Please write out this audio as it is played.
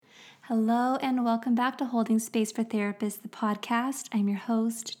Hello, and welcome back to Holding Space for Therapists, the podcast. I'm your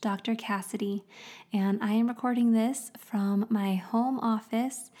host, Dr. Cassidy, and I am recording this from my home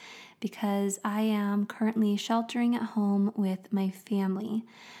office because I am currently sheltering at home with my family.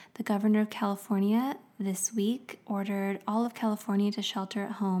 The governor of California this week ordered all of California to shelter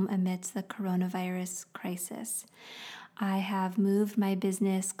at home amidst the coronavirus crisis. I have moved my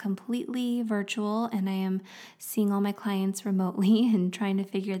business completely virtual, and I am seeing all my clients remotely and trying to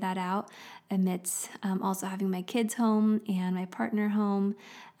figure that out amidst also having my kids home and my partner home,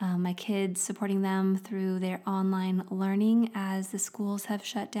 my kids supporting them through their online learning as the schools have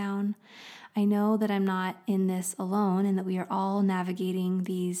shut down. I know that I'm not in this alone and that we are all navigating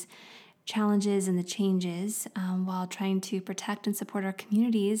these challenges and the changes while trying to protect and support our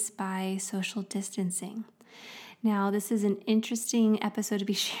communities by social distancing. Now, this is an interesting episode to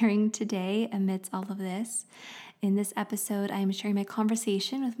be sharing today amidst all of this. In this episode, I am sharing my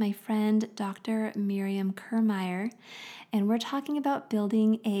conversation with my friend, Dr. Miriam Kirrmaier, and we're talking about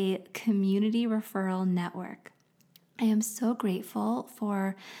building a community referral network. I am so grateful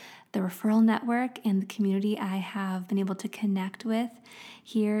for the referral network and the community I have been able to connect with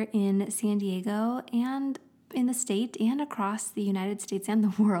here in San Diego and in the state and across the United States and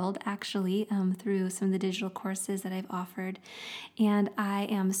the world, actually, through some of the digital courses that I've offered. And I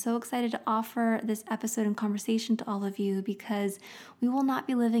am so excited to offer this episode and conversation to all of you because we will not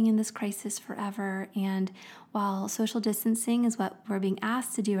be living in this crisis forever. And while social distancing is what we're being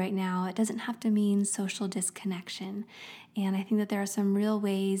asked to do right now, it doesn't have to mean social disconnection. And I think that there are some real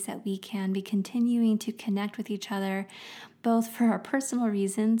ways that we can be continuing to connect with each other, both for our personal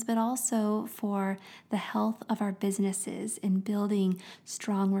reasons, but also for the health of our businesses in building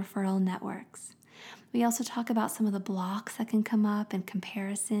strong referral networks. We also talk about some of the blocks that can come up and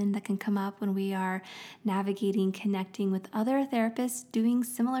comparison that can come up when we are navigating, connecting with other therapists doing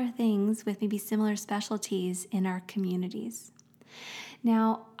similar things with maybe similar specialties in our communities.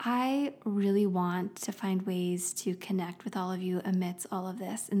 Now, I really want to find ways to connect with all of you amidst all of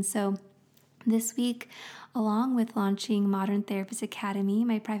this. And so this week, along with launching Modern Therapist Academy,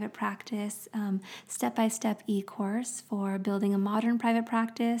 my private practice step-by-step e-course for building a modern private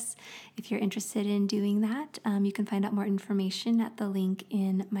practice, if you're interested in doing that, you can find out more information at the link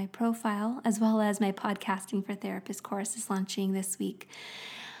in my profile, as well as my Podcasting for Therapists course is launching this week.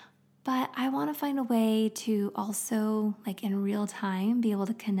 But I want to find a way to also, like in real time, be able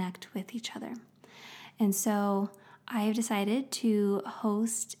to connect with each other. And so I've decided to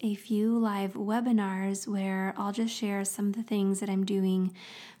host a few live webinars where I'll just share some of the things that I'm doing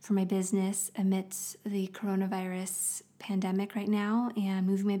for my business amidst the coronavirus pandemic right now and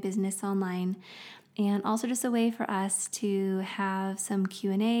moving my business online. And also just a way for us to have some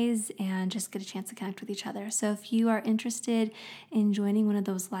Q&As and just get a chance to connect with each other. So if you are interested in joining one of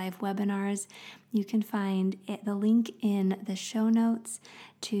those live webinars, you can find the link in the show notes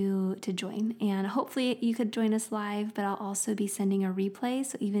to join. And hopefully you could join us live, but I'll also be sending a replay.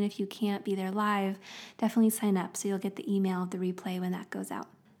 So even if you can't be there live, definitely sign up so you'll get the email of the replay when that goes out.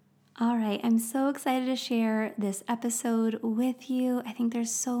 All right, I'm so excited to share this episode with you. I think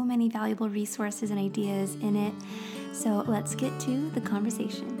there's so many valuable resources and ideas in it. So let's get to the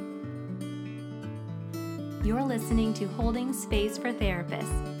conversation. You're listening to Holding Space for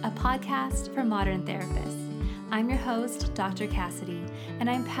Therapists, a podcast for modern therapists. I'm your host, Dr. Cassidy, and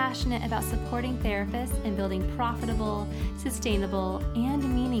I'm passionate about supporting therapists in building profitable, sustainable, and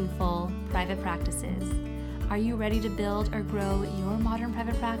meaningful private practices. Are you ready to build or grow your modern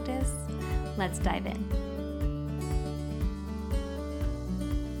private practice? Let's dive in.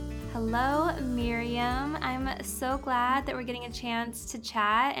 Hello, Miriam. I'm so glad that we're getting a chance to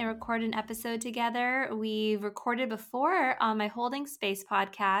chat and record an episode together. We've recorded before on my Holding Space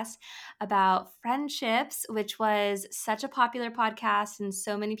podcast about friendships, which was such a popular podcast, and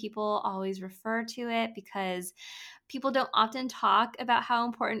so many people always refer to it because people don't often talk about how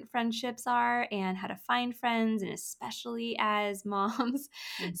important friendships are and how to find friends, and especially as moms.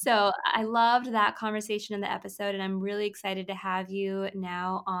 Mm-hmm. So I loved that conversation in the episode, and I'm really excited to have you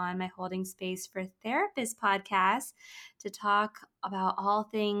now on my Holding Space for Therapists podcast to talk about all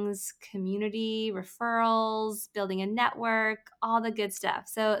things community, referrals, building a network, all the good stuff.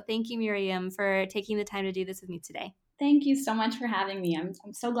 So thank you, Miriam, for taking the time to do this with me today. Thank you so much for having me.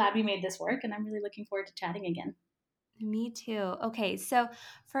 I'm so glad we made this work, and I'm really looking forward to chatting again. Me too. Okay, so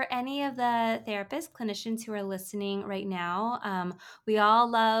for any of the therapists, clinicians who are listening right now, we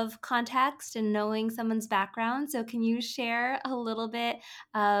all love context and knowing someone's background. So can you share a little bit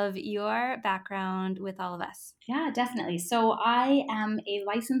of your background with all of us? Yeah, definitely. So I am a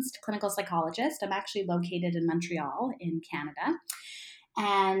licensed clinical psychologist. I'm actually located in Montreal in Canada.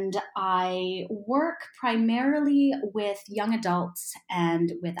 And I work primarily with young adults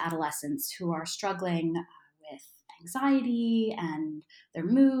and with adolescents who are struggling with anxiety and their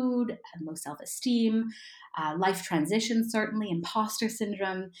mood and low self esteem, life transition, certainly, imposter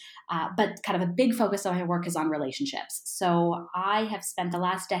syndrome. But kind of a big focus of my work is on relationships. So I have spent the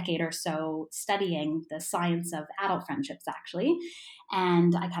last decade or so studying the science of adult friendships, actually.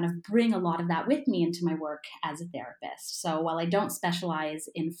 And I kind of bring a lot of that with me into my work as a therapist. So while I don't specialize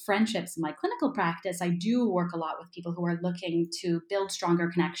in friendships in my clinical practice, I do work a lot with people who are looking to build stronger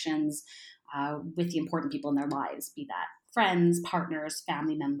connections with the important people in their lives, be that friends, partners,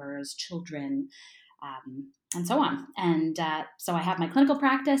 family members, children, and so on. And so I have my clinical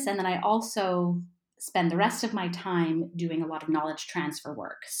practice, and then I also spend the rest of my time doing a lot of knowledge transfer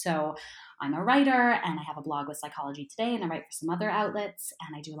work. So I'm a writer, and I have a blog with Psychology Today, and I write for some other outlets,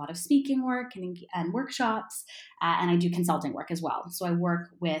 and I do a lot of speaking work and workshops, and I do consulting work as well. So I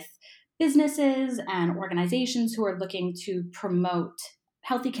work with businesses and organizations who are looking to promote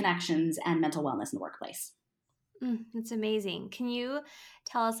healthy connections and mental wellness in the workplace. That's amazing. Can you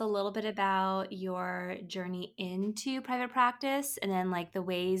tell us a little bit about your journey into private practice and then like the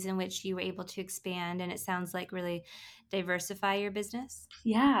ways in which you were able to expand and it sounds like really diversify your business?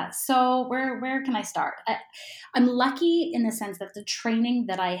 Yeah. So where can I start? I'm lucky in the sense that the training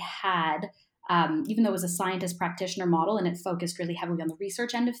that I had, even though it was a scientist practitioner model and it focused really heavily on the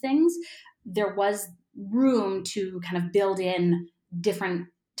research end of things, there was room to kind of build in different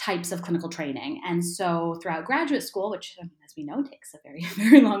types of clinical training. And so throughout graduate school, which as we know takes a very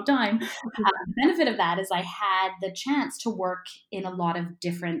very long time, the benefit of that is I had the chance to work in a lot of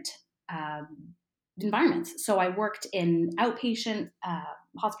different environments. So I worked in outpatient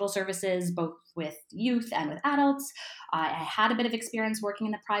hospital services, both with youth and with adults. I had a bit of experience working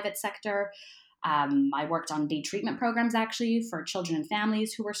in the private sector. I worked on day treatment programs actually for children and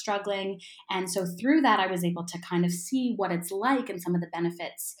families who were struggling. And so through that, I was able to kind of see what it's like and some of the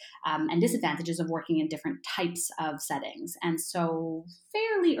benefits and disadvantages of working in different types of settings. And so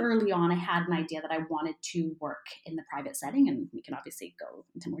fairly early on, I had an idea that I wanted to work in the private setting. And we can obviously go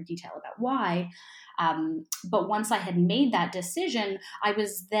into more detail about why. But once I had made that decision, I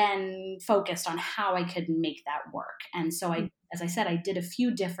was then focused on how I could make that work. And so as I said, I did a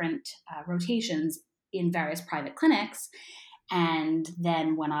few different rotations in various private clinics. And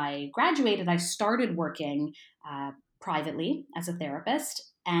then when I graduated, I started working privately as a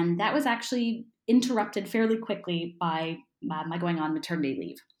therapist. And that was actually interrupted fairly quickly by my going on maternity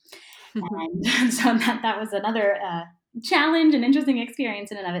leave. And so that was another challenge and interesting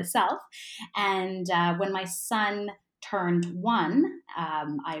experience in and of itself. And when my son turned 1,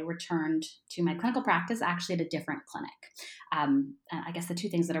 I returned to my clinical practice actually at a different clinic. And I guess the two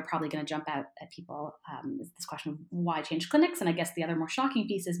things that are probably going to jump out at people is this question of why change clinics. And I guess the other more shocking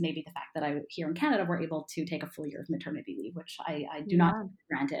piece is maybe the fact that I, here in Canada, were able to take a full year of maternity leave, which I do not Yeah. take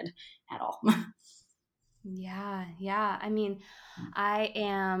for granted at all. Yeah, yeah. I mean,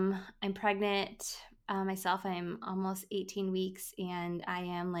 I'm pregnant myself. I'm almost 18 weeks and I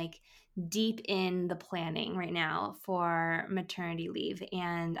am like deep in the planning right now for maternity leave.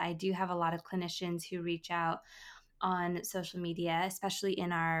 And I do have a lot of clinicians who reach out on social media, especially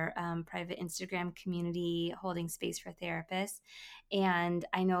in our private Instagram community holding space for therapists. And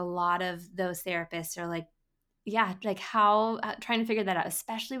I know a lot of those therapists are like, yeah, like how trying to figure that out,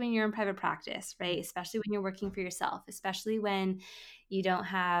 especially when you're in private practice, right? Especially when you're working for yourself, especially when you don't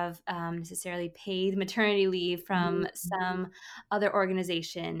have necessarily paid maternity leave from some other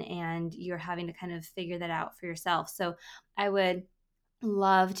organization and you're having to kind of figure that out for yourself. So I would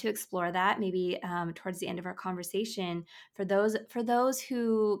love to explore that maybe towards the end of our conversation for those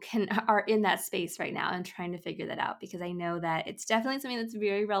who can are in that space right now and trying to figure that out, because I know that it's definitely something that's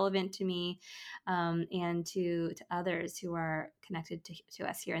very relevant to me and to others who are connected to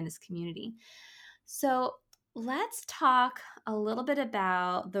us here in this community. So let's talk a little bit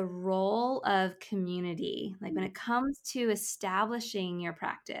about the role of community. Like when it comes to establishing your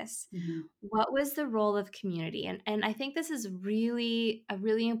practice, Mhm. what was the role of community? And I think this is really a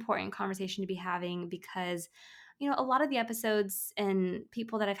really important conversation to be having because a lot of the episodes and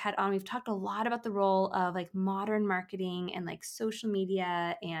people that I've had on, we've talked a lot about the role of like modern marketing and like social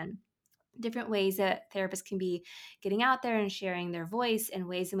media and different ways that therapists can be getting out there and sharing their voice and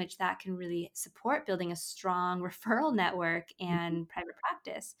ways in which that can really support building a strong referral network and private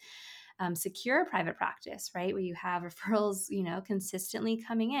practice, secure private practice, right? Where you have referrals, consistently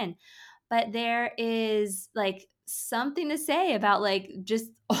coming in. But there is like something to say about like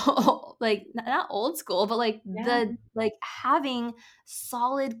just like not old school, but like Yeah. the like having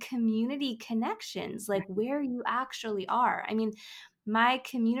solid community connections, like where you actually are. I mean, my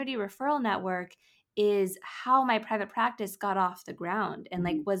community referral network is how my private practice got off the ground and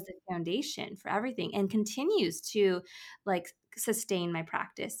like Mhm. was the foundation for everything and continues to like sustain my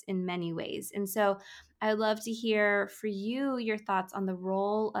practice in many ways. And so I'd love to hear for you your thoughts on the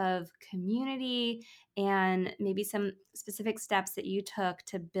role of community and maybe some specific steps that you took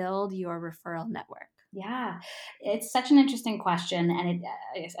to build your referral network. Yeah, it's such an interesting question, and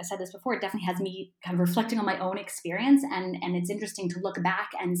I said this before. It definitely has me kind of reflecting on my own experience, and it's interesting to look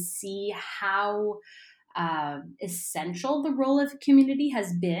back and see how essential the role of community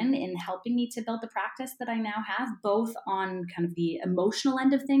has been in helping me to build the practice that I now have, both on kind of the emotional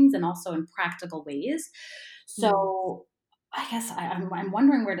end of things and also in practical ways. Mm. So I guess I'm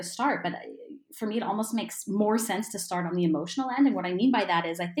wondering where to start, but for me, it almost makes more sense to start on the emotional end. And what I mean by that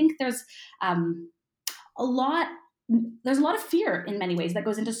is, I think um, a lot there's a lot of fear in many ways that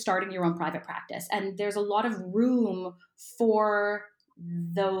goes into starting your own private practice, and there's a lot of room for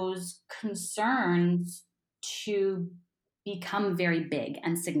those concerns to become very big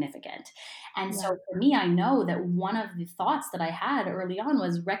and significant. And so Yeah. for me, I know that one of the thoughts that I had early on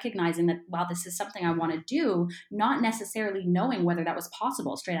was recognizing that, wow, this is something I want to do, not necessarily knowing whether that was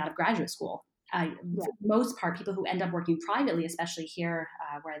possible straight out of graduate school. Yeah. For the most part, people who end up working privately, especially here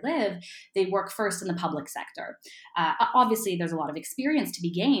where I live, they work first in the public sector. Obviously, there's a lot of experience to be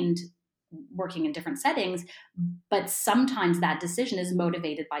gained working in different settings, but sometimes that decision is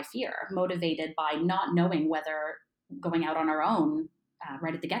motivated by fear, motivated by not knowing whether going out on our own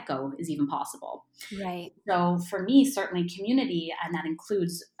right at the get go is even possible. Right. So for me, certainly community, and that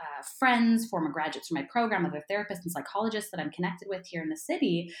includes friends, former graduates from my program, other therapists and psychologists that I'm connected with here in the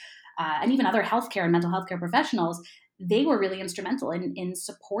city, and even other healthcare and mental health care professionals, they were really instrumental in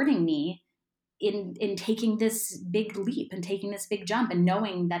supporting me in taking this big leap and taking this big jump and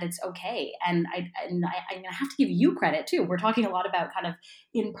knowing that it's okay. I'm gonna have to give you credit too. We're talking a lot about kind of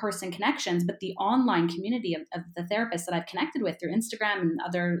in-person connections, but the online community of the therapists that I've connected with through Instagram and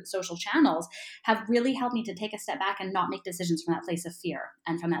other social channels have really helped me to take a step back and not make decisions from that place of fear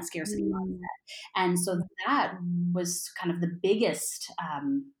and from that scarcity Mm. mindset. And so that was kind of the biggest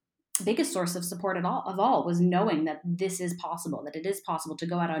source of support of all was knowing that this is possible, that it is possible to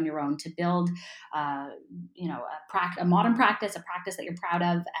go out on your own, to build uh, a modern practice, a practice that you're proud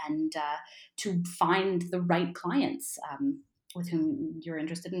of, and to find the right clients with whom you're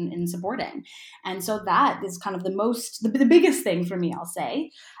interested in supporting. And so that is kind of the biggest thing for me, I'll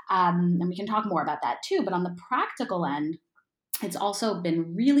say. And we can talk more about that too. But on the practical end, it's also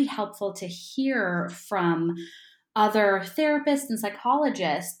been really helpful to hear from other therapists and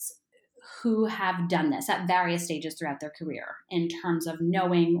psychologists who have done this at various stages throughout their career in terms of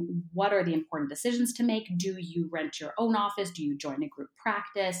knowing what are the important decisions to make. Do you rent your own office? Do you join a group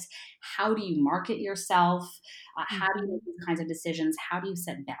practice? How do you market yourself? How do you Mhm. make these kinds of decisions? How do you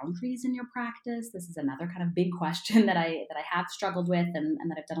set boundaries in your practice? This is another kind of big question that I have struggled with, and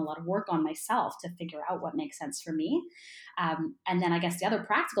that I've done a lot of work on myself to figure out what makes sense for me. And then I guess the other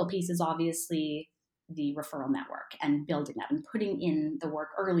practical piece is obviously the referral network and building that and putting in the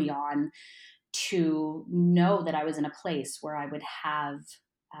work early on to know that I was in a place where I would have,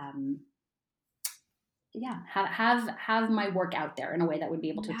 um, have my work out there in a way that would be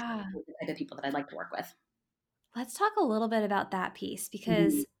able to attract Yeah. the type of people that I'd like to work with. Let's talk a little bit about that piece Mhm.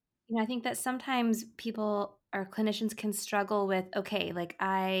 because I think that sometimes people or clinicians can struggle with, okay, like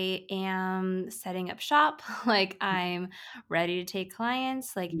I am setting up shop, like I'm ready to take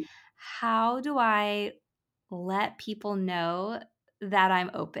clients, like how do I let people know that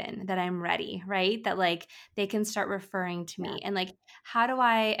I'm open, that I'm ready, right? That like they can start referring to Yeah. me. And like how do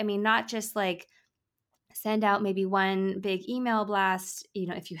I mean not just like send out maybe one big email blast,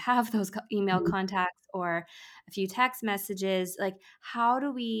 if you have those email Mhm. contacts or a few text messages, like how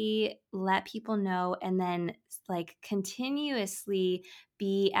do we let people know and then like continuously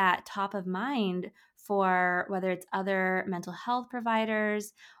be at top of mind for whether it's other mental health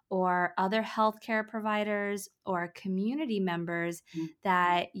providers or other healthcare providers or community members Mhm.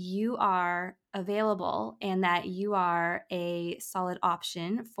 that you are available and that you are a solid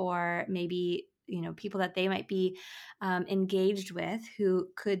option for maybe people that they might be engaged with who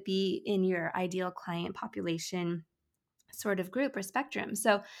could be in your ideal client population sort of group or spectrum.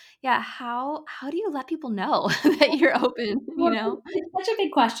 So yeah, how do you let people know that you're open, Well, it's such a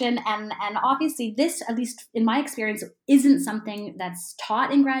big question, and obviously, this, at least in my experience, isn't something that's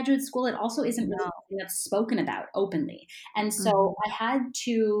taught in graduate school. It also isn't really No. something that's spoken about openly, and so Mhm. I had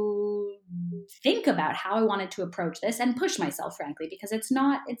to think about how I wanted to approach this and push myself, frankly, because it's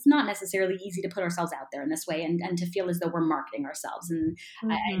not necessarily easy to put ourselves out there in this way and to feel as though we're marketing ourselves. And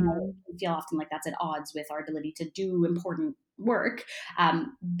I know Mhm. it can feel often like that's at odds with our ability to do important work,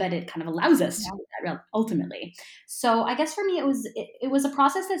 but it kind of allows us to do that ultimately. So I guess for me, it was a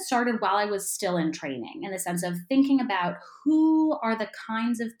process that started while I was still in training, in the sense of thinking about who are the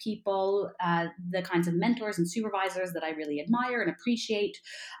kinds of people, the kinds of mentors and supervisors that I really admire and appreciate,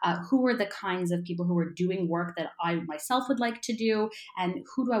 who are the kinds of people who are doing work that I myself would like to do, and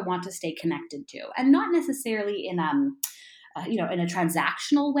who do I want to stay connected to, and not necessarily in a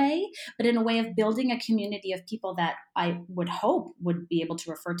transactional way, but in a way of building a community of people that I would hope would be able to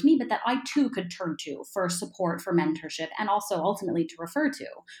refer to me, but that I too could turn to for support, for mentorship, and also ultimately to refer to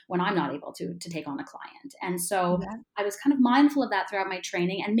when I'm not able to take on a client. And so Yeah. I was kind of mindful of that throughout my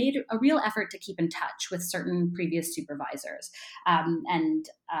training and made a real effort to keep in touch with certain previous supervisors. And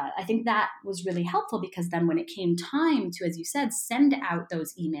I think that was really helpful, because then when it came time to, as you said, send out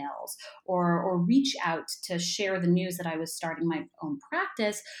those emails or reach out to share the news that I was starting my own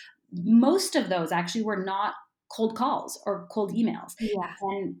practice, most of those actually were not cold calls or cold emails. Yeah.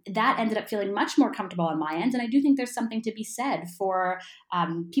 And that ended up feeling much more comfortable on my end. And I do think there's something to be said for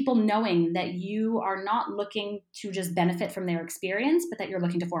people knowing that you are not looking to just benefit from their experience, but that you're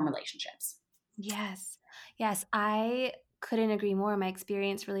looking to form relationships. Yes. Yes. I couldn't agree more. My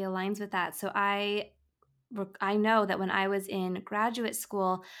experience really aligns with that. So I know that when I was in graduate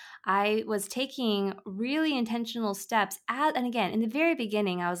school, I was taking really intentional steps. And again, in the very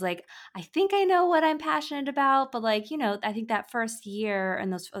beginning, I was like, I think I know what I'm passionate about. But I think that first year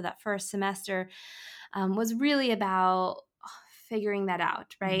and that first semester was really about figuring that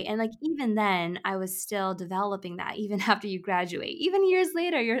out, right? And like even then, I was still developing that even after you graduate. Even years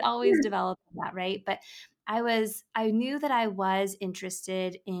later, you're always developing that, right? But I knew that I was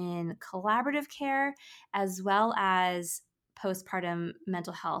interested in collaborative care as well as postpartum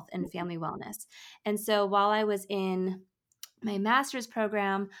mental health and family wellness. And so while I was in my master's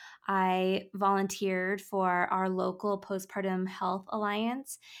program, I volunteered for our local postpartum health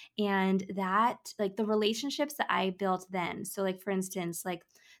alliance. And that, like the relationships that I built then, so like for instance, like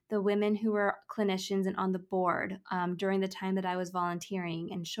the women who were clinicians and on the board during the time that I was volunteering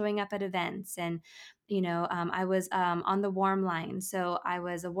and showing up at events. And, I was on the warm line. So I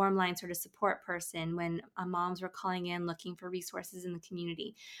was a warm line sort of support person when moms were calling in looking for resources in the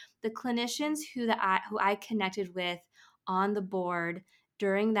community. The clinicians who I connected with on the board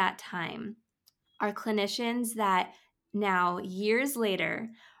during that time are clinicians that now years later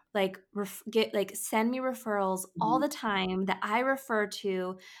send me referrals all Mhm. the time that I refer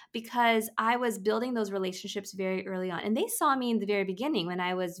to because I was building those relationships very early on, and they saw me in the very beginning when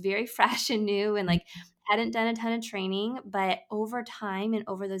I was very fresh and new and like hadn't done a ton of training. But over time and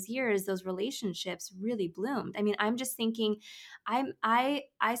over those years, those relationships really bloomed. I mean, I'm just thinking, I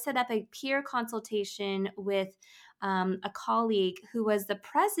set up a peer consultation with a colleague who was the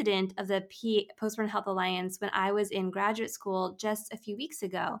president of the Postpartum Health Alliance when I was in graduate school just a few weeks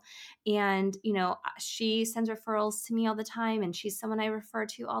ago. And, she sends referrals to me all the time, and she's someone I refer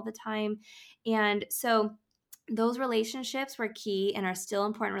to all the time. And so those relationships were key and are still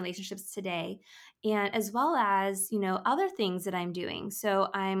important relationships today, and as well as other things that I'm doing. So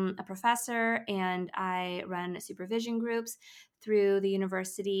I'm a professor and I run supervision groups through the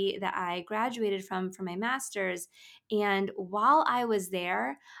university that I graduated from for my master's. And while I was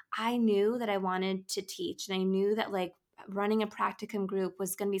there, I knew that I wanted to teach, and I knew that like running a practicum group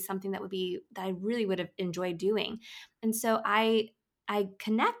was going to be something that I really would have enjoyed doing. And so I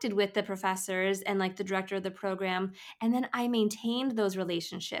connected with the professors and like the director of the program, and then I maintained those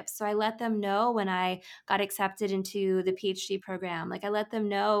relationships. So I let them know when I got accepted into the PhD program. Like I let them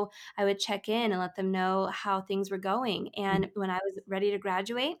know, I would check in and let them know how things were going. And when I was ready to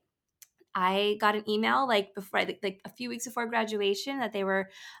graduate, I got an email like like a few weeks before graduation that they were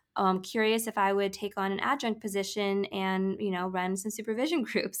curious if I would take on an adjunct position and run some supervision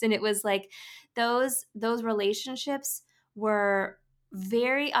groups. And it was like those relationships were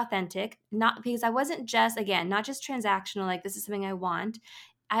very authentic, not because I wasn't just, again, not just transactional, like this is something I want.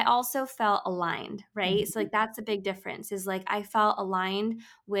 I also felt aligned, right? So like that's a big difference, is like I felt aligned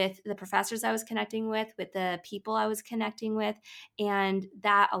with the professors I was connecting with the people I was connecting with. And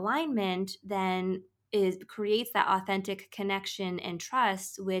that alignment then creates that authentic connection and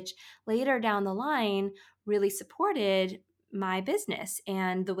trust, which later down the line really supported my business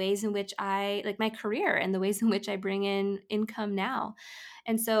and the ways in which I like my career and the ways in which I bring in income now.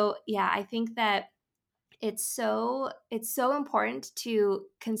 And so, yeah, I think that it's so important to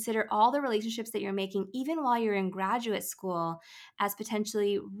consider all the relationships that you're making even while you're in graduate school as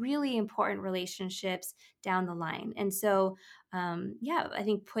potentially really important relationships down the line. And so yeah, I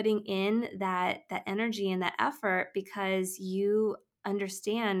think putting in that energy and that effort because you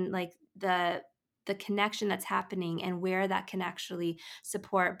understand like the the connection that's happening and where that can actually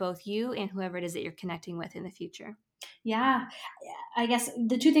support both you and whoever it is that you're connecting with in the future. Yeah. I guess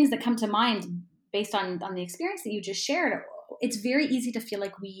the two things that come to mind based on the experience that you just shared, it's very easy to feel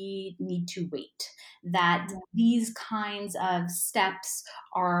like we need to wait, that Yeah. these kinds of steps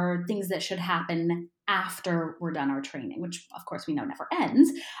are things that should happen after we're done our training, which of course we know never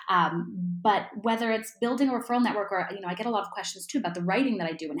ends. But whether it's building a referral network or, I get a lot of questions too about the writing that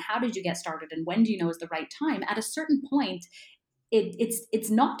I do and how did you get started and when do you know is the right time? At a certain point,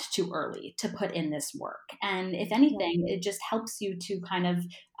 it's not too early to put in this work. And if Yeah. anything, it just helps you to kind of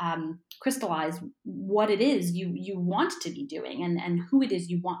crystallize what it is you want to be doing and who it is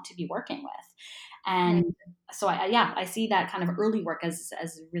you want to be working with. Right. And so I see that kind of early work as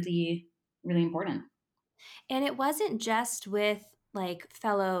really, really important. And it wasn't just with like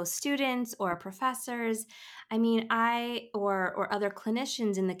fellow students or professors. I mean, or other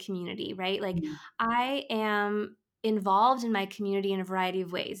clinicians in the community, right? Like Mhm. I am involved in my community in a variety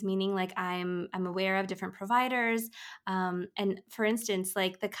of ways, meaning like I'm aware of different providers. And for instance,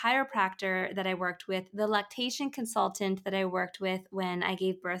 like the chiropractor that I worked with, the lactation consultant that I worked with when I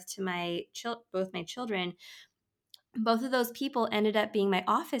gave birth to both my children, both of those people ended up being my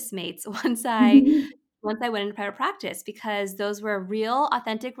office mates once I went into private practice, because those were real,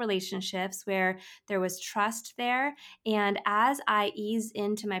 authentic relationships where there was trust there. And as I eased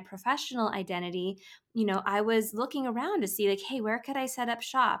into my professional identity, I was looking around to see, like, hey, where could I set up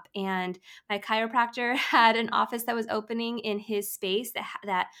shop? And my chiropractor had an office that was opening in his space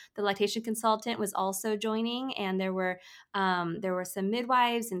that the lactation consultant was also joining. And there were some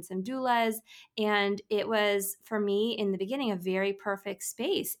midwives and some doulas. And it was, for me, in the beginning, a very perfect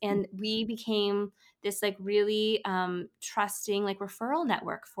space. And we became this like really trusting like referral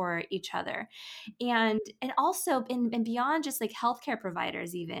network for each other, and also and beyond just like healthcare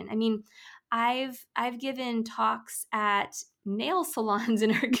providers. Even, I mean, I've given talks at nail salons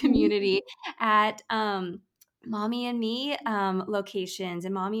in our community, at mommy and me locations,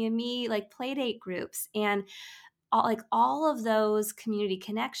 and mommy and me like play date groups, and all of those community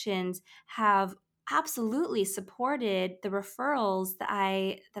connections have absolutely supported the referrals that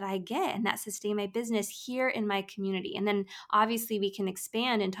I get and that sustain my business here in my community. And then obviously we can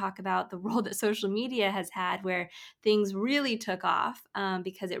expand and talk about the role that social media has had, where things really took off,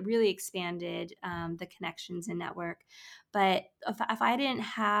 because it really expanded the connections and network. But if I didn't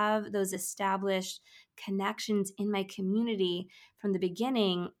have those established connections in my community from the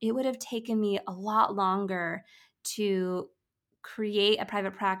beginning, it would have taken me a lot longer to create a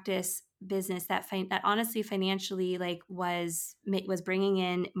private practice business that honestly financially like was bringing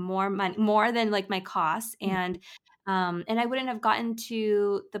in more money, more than like my costs. And I wouldn't have gotten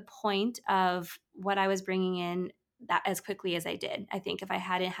to the point of what I was bringing in that as quickly as I did, I think, if I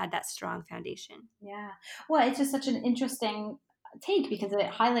hadn't had that strong foundation. Yeah. Well, it's just such an interesting take because it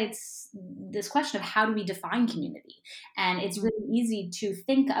highlights this question of how do we define community? And it's Mm. really easy to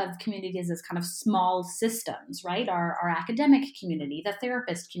think of communities as kind of small systems, right? Our academic community, the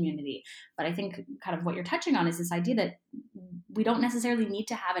therapist community. But I think kind of what you're touching on is this idea that we don't necessarily need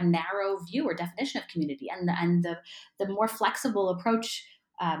to have a narrow view or definition of community, and the more flexible approach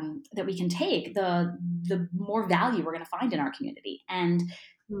that we can take, the more value we're going to find in our community. And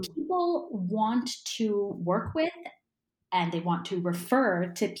Mm. people want to work with and they want to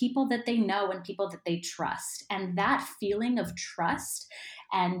refer to people that they know and people that they trust. And that feeling of trust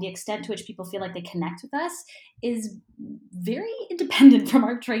and the extent to which people feel like they connect with us is very independent from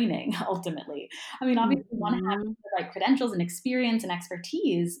our training, ultimately. I mean, obviously, we want to have Mhm. the right credentials and experience and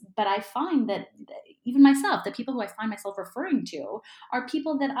expertise, but I find that even myself, the people who I find myself referring to are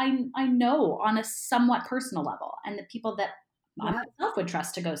people that I know on a somewhat personal level and the people that I Yeah. myself would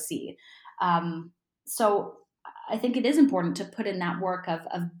trust to go see. So I think it is important to put in that work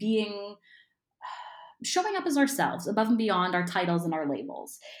of being showing up as ourselves above and beyond our titles and our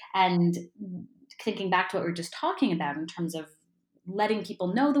labels. And thinking back to what we were just talking about in terms of letting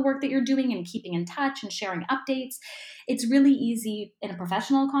people know the work that you're doing and keeping in touch and sharing updates, it's really easy in a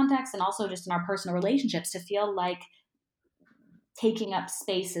professional context and also just in our personal relationships to feel like taking up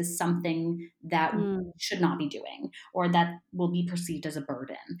space is something that we Mm. should not be doing or that will be perceived as a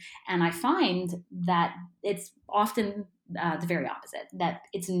burden. And I find that it's often the very opposite, that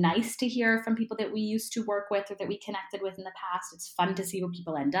it's nice to hear from people that we used to work with or that we connected with in the past. It's fun to see where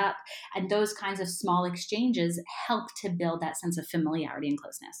people end up. And those kinds of small exchanges help to build that sense of familiarity and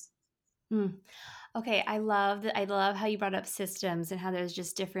closeness. Mm. Okay, I love how you brought up systems and how there's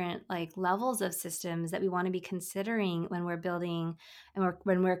just different like levels of systems that we want to be considering when we're building and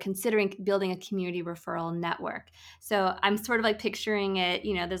when we're considering building a community referral network. So I'm sort of like picturing it,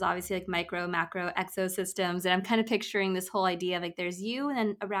 there's obviously like micro, macro, exosystems, and I'm kind of picturing this whole idea of like there's you, and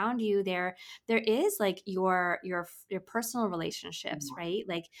then around you there is like your personal relationships, right?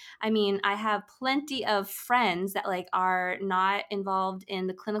 Like, I mean, I have plenty of friends that like are not involved in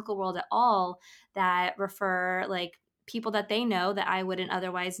the clinical world at all, that refer like people that they know that I wouldn't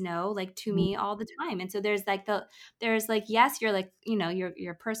otherwise know, like, to Mhm. me all the time. And so there's like, yes, you're like,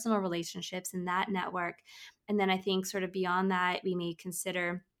 your personal relationships in that network. And then I think sort of beyond that, we may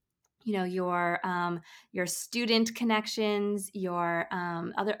consider your student connections, your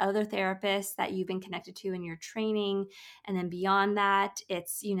other therapists that you've been connected to in your training, and then beyond that,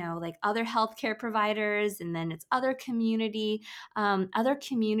 it's like other healthcare providers, and then it's other community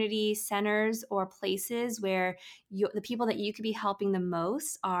centers or places where the people that you could be helping the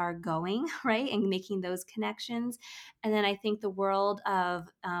most are going, right, and making those connections. And then I think the world of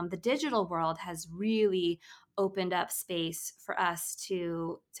the digital world has really opened up space for us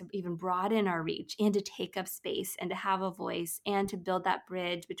to even broaden our reach and to take up space and to have a voice and to build that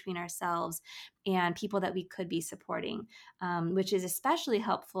bridge between ourselves and people that we could be supporting, which is especially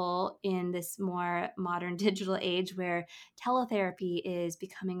helpful in this more modern digital age where teletherapy is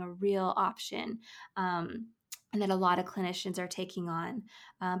becoming a real option. And that a lot of clinicians are taking on,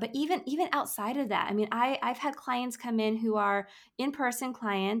 but even outside of that, I mean, I've had clients come in who are in-person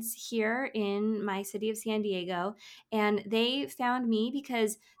clients here in my city of San Diego, and they found me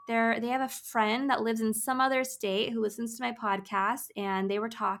because they have a friend that lives in some other state who listens to my podcast, and they were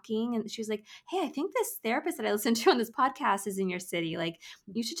talking, and she was like, "Hey, I think this therapist that I listened to on this podcast is in your city. Like,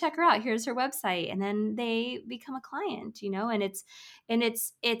 you should check her out. Here's her website." And then they become a client, and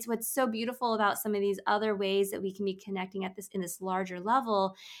it's what's so beautiful about some of these other ways that we can be connecting at this in this larger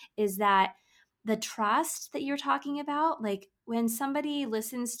level is that the trust that you're talking about, like when somebody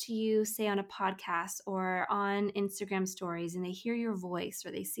listens to you, say on a podcast or on Instagram stories, and they hear your voice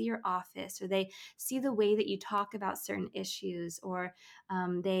or they see your office or they see the way that you talk about certain issues, or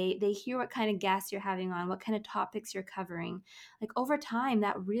they hear what kind of guests you're having on, what kind of topics you're covering, like over time,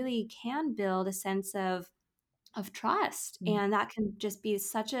 that really can build a sense of trust. And that can just be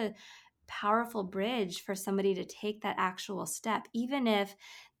such a powerful bridge for somebody to take that actual step, even if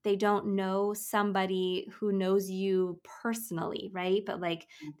they don't know somebody who knows you personally, right? But like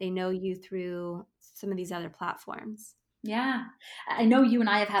they know you through some of these other platforms. Yeah. I know you and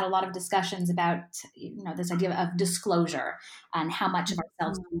I have had a lot of discussions about, this idea of disclosure and how much of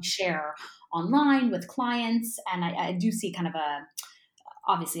ourselves we Mhm. share online with clients. And I do see kind of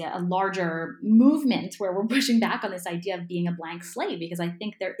obviously a larger movement where we're pushing back on this idea of being a blank slate, because I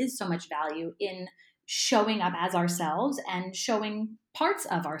think there is so much value in showing up as ourselves and showing parts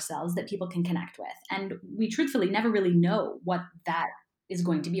of ourselves that people can connect with. And we truthfully never really know what that is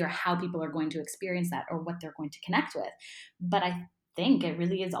going to be or how people are going to experience that or what they're going to connect with. But I think it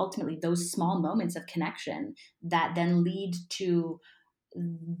really is ultimately those small moments of connection that then lead to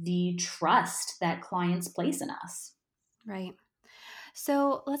the trust that clients place in us. Right.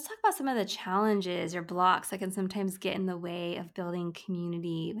 So let's talk about some of the challenges or blocks that can sometimes get in the way of building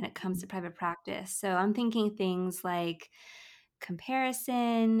community when it comes to private practice. So I'm thinking things like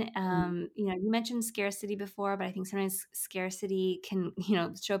comparison. You mentioned scarcity before, but I think sometimes scarcity can,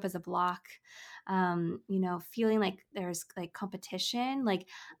 show up as a block. Feeling like there's like competition, like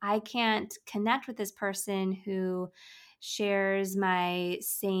I can't connect with this person who shares my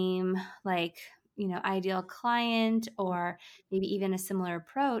same like ideal client, or maybe even a similar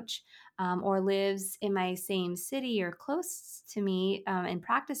approach, or lives in my same city or close to me, and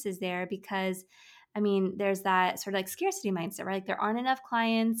practices there, because I mean, there's that sort of like scarcity mindset, right? Like there aren't enough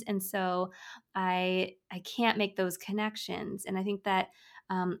clients, and so I can't make those connections. And I think that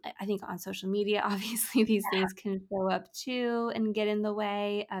I think on social media, obviously, these things can show up too and get in the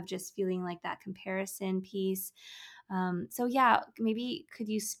way of just feeling like that comparison piece. So yeah, maybe could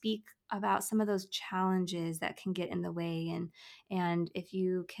you speak about some of those challenges that can get in the way, and if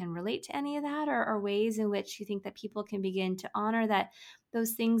you can relate to any of that, or ways in which you think that people can begin to honor that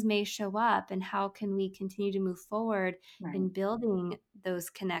those things may show up, and how can we continue to move forward Right. in building those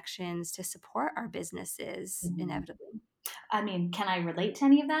connections to support our businesses Mhm. inevitably. I mean, can I relate to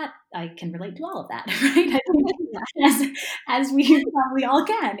any of that? I can relate to all of that, right? I think as as we probably all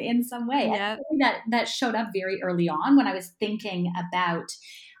can in some way. And Yeah. something that showed up very early on when I was thinking about,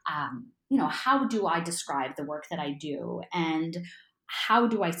 how do I describe the work that I do, and how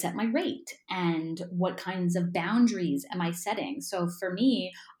do I set my rate and what kinds of boundaries am I setting? So for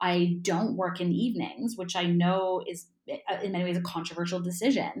me, I don't work in evenings, which I know is in many ways a controversial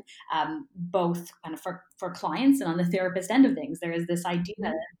decision, both kind of for clients and on the therapist end of things. There is this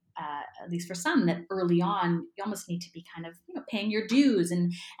idea, at least for some, that early on you almost need to be kind of paying your dues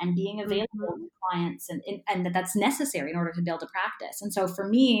and being available Mhm. to clients, and that's necessary in order to build a practice. And so for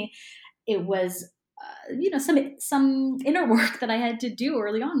me, it was some inner work that I had to do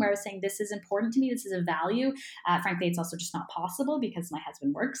early on, where I was saying, this is important to me, this is a value. Frankly, it's also just not possible because my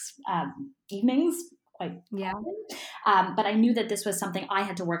husband works evenings quite Yeah. often. But I knew that this was something I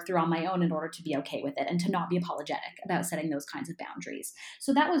had to work through on my own in order to be okay with it and to not be apologetic about setting those kinds of boundaries.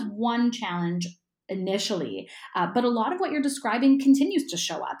 So that was one challenge initially. But a lot of what you're describing continues to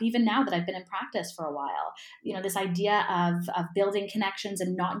show up even now that I've been in practice for a while. This idea of building connections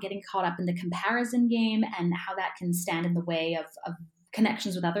and not getting caught up in the comparison game, and how that can stand in the way of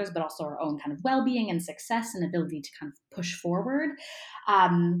connections with others, but also our own kind of well-being and success and ability to kind of push forward.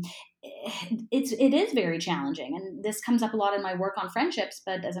 um, it is very challenging, and this comes up a lot in my work on friendships,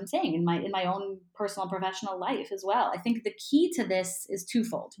 but as I'm saying, in my own personal and professional life as well. I think the key to this is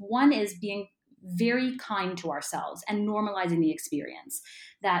twofold. One is being very kind to ourselves and normalizing the experience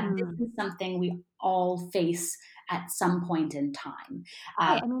that Mm. this is something we all face at some point in time.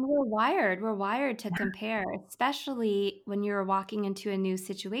 Uh, Right. I mean, we're wired. We're wired to compare, especially when you're walking into a new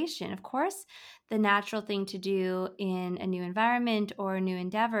situation. Of course, the natural thing to do in a new environment or a new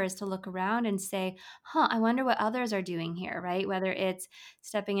endeavor is to look around and say, huh, I wonder what others are doing here, right? Whether it's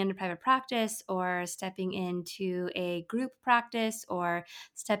stepping into private practice or stepping into a group practice or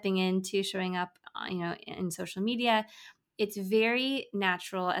stepping into showing up, in social media. It's very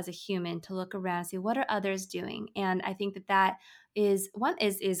natural as a human to look around and say, what are others doing? And I think that is one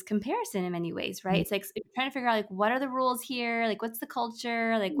is comparison in many ways, right? It's like trying to figure out, like, what are the rules here? Like, what's the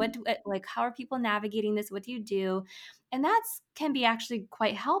culture? Like, like, how are people navigating this? What do you do? And that's can be actually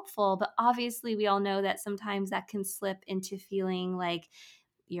quite helpful. But obviously, we all know that sometimes that can slip into feeling like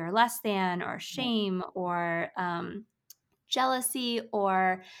you're less than, or shame, or jealousy,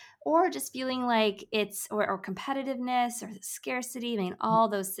 or just feeling like it's or competitiveness or scarcity. I mean, all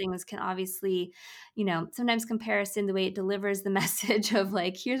those things can obviously, sometimes comparison, the way it delivers the message of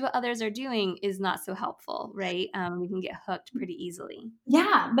like, here's what others are doing, is not so helpful, right? We can get hooked pretty easily.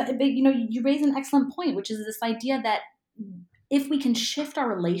 yeah, but you raise an excellent point, which is this idea that if we can shift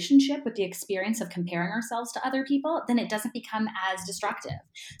our relationship with the experience of comparing ourselves to other people, then it doesn't become as destructive.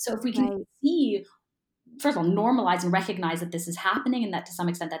 So if we can Right. see, first of all, normalize and recognize that this is happening and that to some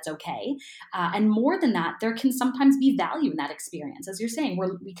extent that's okay. And more than that, there can sometimes be value in that experience. As you're saying,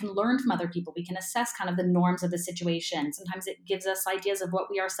 we can learn from other people. We can assess kind of the norms of the situation. Sometimes it gives us ideas of what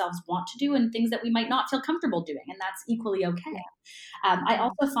we ourselves want to do and things that we might not feel comfortable doing. And that's equally okay. Yeah. I Yeah.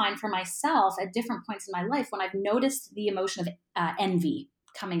 also find for myself at different points in my life when I've noticed the emotion of envy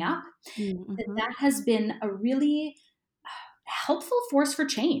coming up, Mm-hmm. that has been a really helpful force for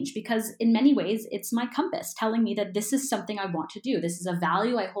change, because in many ways it's my compass telling me that this is something I want to do. This is a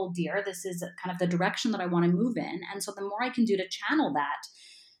value I hold dear. This is kind of the direction that I want to move in. And so the more I can do to channel that,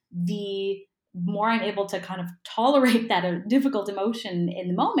 the more I'm able to kind of tolerate that difficult emotion in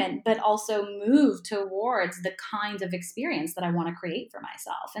the moment, but also move towards the kind of experience that I want to create for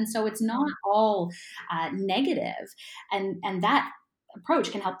myself. And so it's not all negative, and that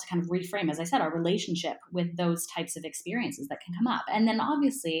approach can help to kind of reframe, as I said, our relationship with those types of experiences that can come up. And then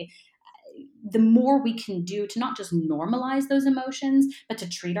obviously, the more we can do to not just normalize those emotions, but to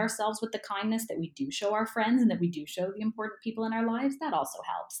treat ourselves with the kindness that we do show our friends and that we do show the important people in our lives, that also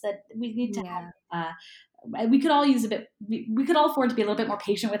helps. That we need to Yeah. we could all use a bit, we could all afford to be a little bit more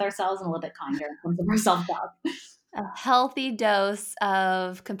patient with ourselves and a little bit kinder in terms of our self talk. A healthy dose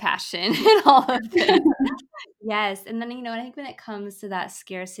of compassion in all of this. Yes, and then, I think when it comes to that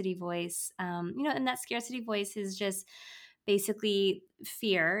scarcity voice, and that scarcity voice is just basically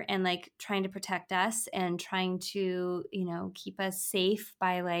fear and like trying to protect us and trying to, keep us safe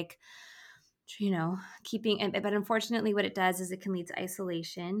by like, keeping, but unfortunately what it does is it can lead to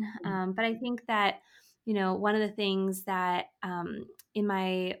isolation. But I think that, one of the things that in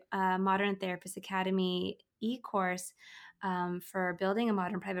my Modern Therapist Academy e-course, for building a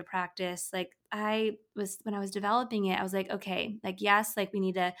modern private practice, like when I was developing it, I was like, okay, like, yes, like we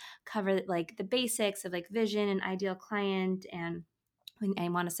need to cover like the basics of like vision and ideal client, and when I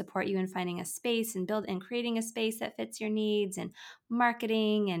want to support you in finding a space and build and creating a space that fits your needs, and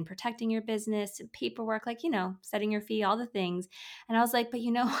marketing and protecting your business and paperwork, like, setting your fee, all the things. And I was like, but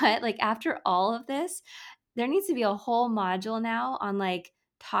you know what? Like, after all of this, there needs to be a whole module now on like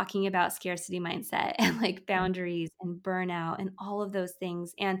talking about scarcity mindset and like boundaries and burnout and all of those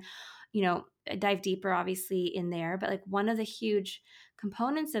things. And, dive deeper obviously in there, but like one of the huge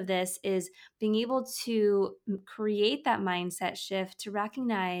components of this is being able to create that mindset shift to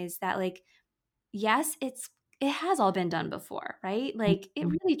recognize that, like, yes, it has all been done before, right? Like it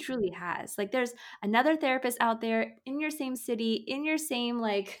really truly has. Like there's another therapist out there in your same city, in your same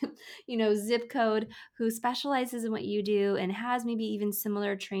like, zip code, who specializes in what you do and has maybe even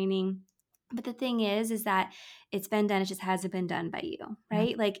similar training. But the thing is that it's been done, it just hasn't been done by you, Yeah.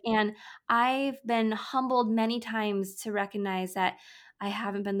 right? Like, and I've been humbled many times to recognize that I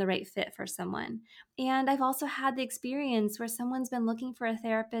haven't been the right fit for someone. And I've also had the experience where someone's been looking for a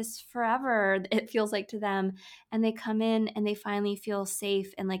therapist forever, it feels like to them, and they come in and they finally feel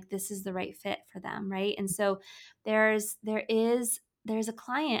safe and like this is the right fit for them, right? And so there's a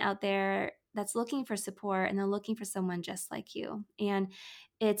client out there that's looking for support and they're looking for someone just like you. And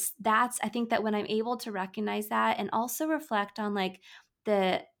I think that when I'm able to recognize that and also reflect on like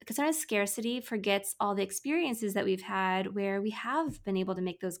because sometimes scarcity forgets all the experiences that we've had where we have been able to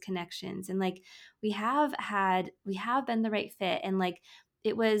make those connections and like we have been the right fit. And like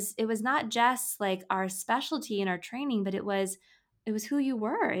it was not just like our specialty and our training, but it was who you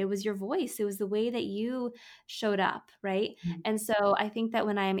were, it was your voice, it was the way that you showed up, right? And so I think that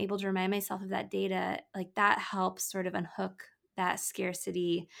when I am able to remind myself of that data, like that helps sort of unhook that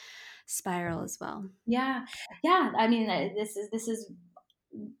scarcity spiral as well. Yeah. Yeah. I mean,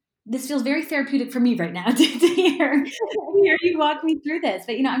 this feels very therapeutic for me right now to hear you walk me through this.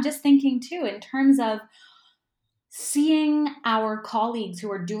 But, I'm just thinking too, in terms of seeing our colleagues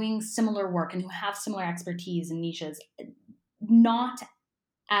who are doing similar work and who have similar expertise and niches, not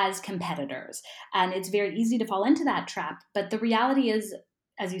as competitors. And it's very easy to fall into that trap. But the reality is,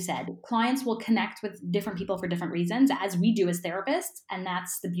 as you said, clients will connect with different people for different reasons, as we do as therapists. And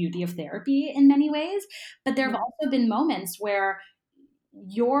that's the beauty of therapy in many ways. But there have Yeah. also been moments where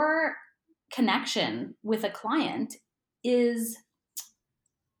your connection with a client is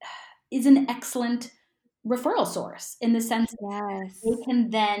an excellent referral source in the sense that they Yes. can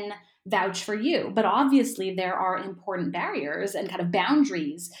then vouch for you. But obviously, there are important barriers and kind of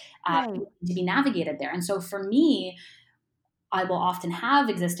boundaries Right. to be navigated there. And so for me, I will often have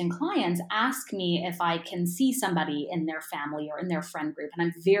existing clients ask me if I can see somebody in their family or in their friend group. And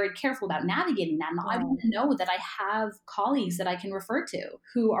I'm very careful about navigating that. And I Yeah. want to know that I have colleagues that I can refer to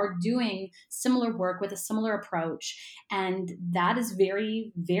who are doing similar work with a similar approach. And that is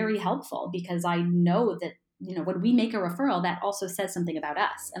very, very helpful because I know that, when we make a referral, that also says something about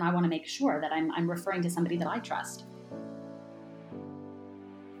us. And I want to make sure that I'm referring to somebody that I trust.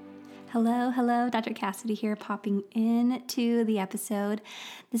 Hello, Dr. Cassidy here, popping into the episode.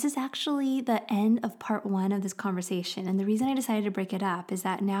 This is actually the end of part 1 of this conversation. And the reason I decided to break it up is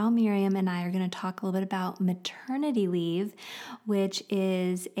that now Miriam and I are going to talk a little bit about maternity leave, which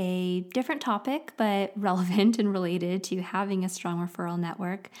is a different topic, but relevant and related to having a strong referral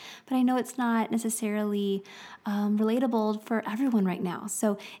network. But I know it's not necessarily relatable for everyone right now.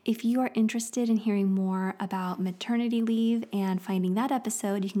 So if you are interested in hearing more about maternity leave and finding that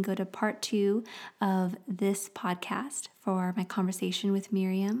episode, you can go to part 2 of this podcast for my conversation with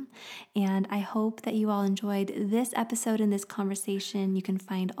Miriam. And I hope that you all enjoyed this episode and this conversation. You can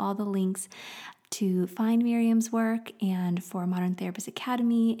find all the links to find Miriam's work and for Modern Therapist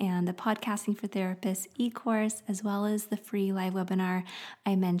Academy and the Podcasting for Therapists e-course, as well as the free live webinar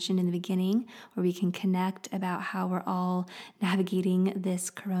I mentioned in the beginning, where we can connect about how we're all navigating this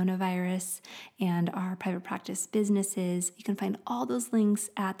coronavirus and our private practice businesses. You can find all those links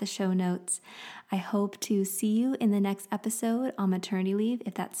at the show notes. I hope to see you in the next episode on maternity leave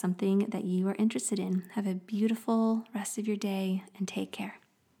if that's something that you are interested in. Have a beautiful rest of your day and take care.